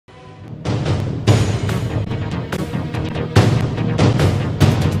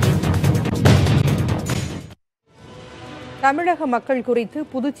தமிழக மக்கள் குறித்து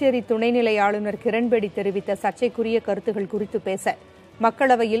புதுச்சேரி துணைநிலை ஆளுநர் கிரண் பேடி தெரிவித்த சர்ச்சைக்குரிய கருத்துகள் குறித்து பேச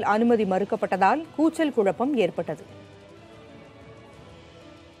மக்களவையில் அனுமதி மறுக்கப்பட்டதால் கூச்சல் குழப்பம் ஏற்பட்டது.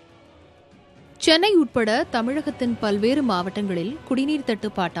 சென்னை உட்பட தமிழகத்தின் பல்வேறு மாவட்டங்களில் குடிநீர்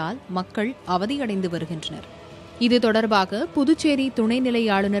தட்டுப்பாட்டால் மக்கள் அவதியடைந்து வருகின்றனர். இது தொடர்பாக புதுச்சேரி துணைநிலை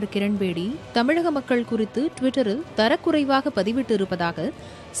ஆளுநர் கிரண் பேடி தமிழக மக்கள் குறித்து டுவிட்டரில் தரக்குறைவாக பதிவிட்டிருப்பதாக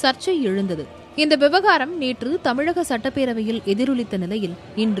சர்ச்சை எழுந்தது. இந்த விவகாரம் நேற்று தமிழக சட்டப்பேரவையில் எதிரொலித்த நிலையில்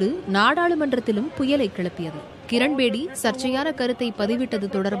இன்று நாடாளுமன்றத்திலும் புயலை கிளப்பியது. கிரண் பேடி சர்ச்சையான கருத்தை பதிவிட்டது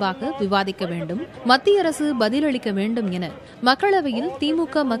தொடர்பாக விவாதிக்க வேண்டும், மத்திய அரசு பதிலளிக்க வேண்டும் என மக்களவையில்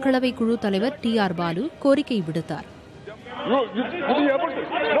திமுக மக்களவை குழு தலைவர் TR பாலு கோரிக்கை விடுத்தார்.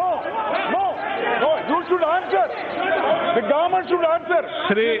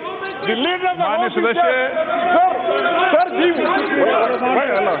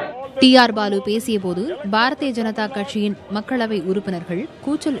 TR பாலு பேசியபோது பாரதிய ஜனதா கட்சியின் மக்களவை உறுப்பினர்கள்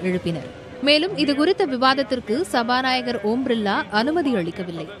கூச்சல் எழுப்பினர். மேலும் இதுகுறித்த விவாதத்திற்கு சபாநாயகர் ஓம் பிர்லா அனுமதி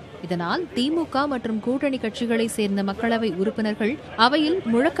அளிக்கவில்லை. இதனால் திமுக மற்றும் கூட்டணி கட்சிகளை சேர்ந்த மக்களவை உறுப்பினர்கள் அவையில்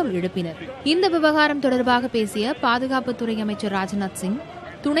முழக்கம் எழுப்பினர். இந்த விவகாரம் தொடர்பாக பேசிய பாதுகாப்புத்துறை அமைச்சர் ராஜ்நாத் சிங்,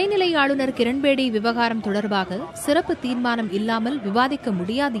 துணைநிலை ஆளுநர் கிரண் பேடி விவகாரம் தொடர்பாக சிறப்பு தீர்மானம் இல்லாமல் விவாதிக்க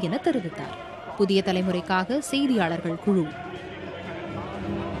முடியாது என தெரிவித்தார். புதிய தலைமுறைக்காக செய்தியாளர்கள் குழு.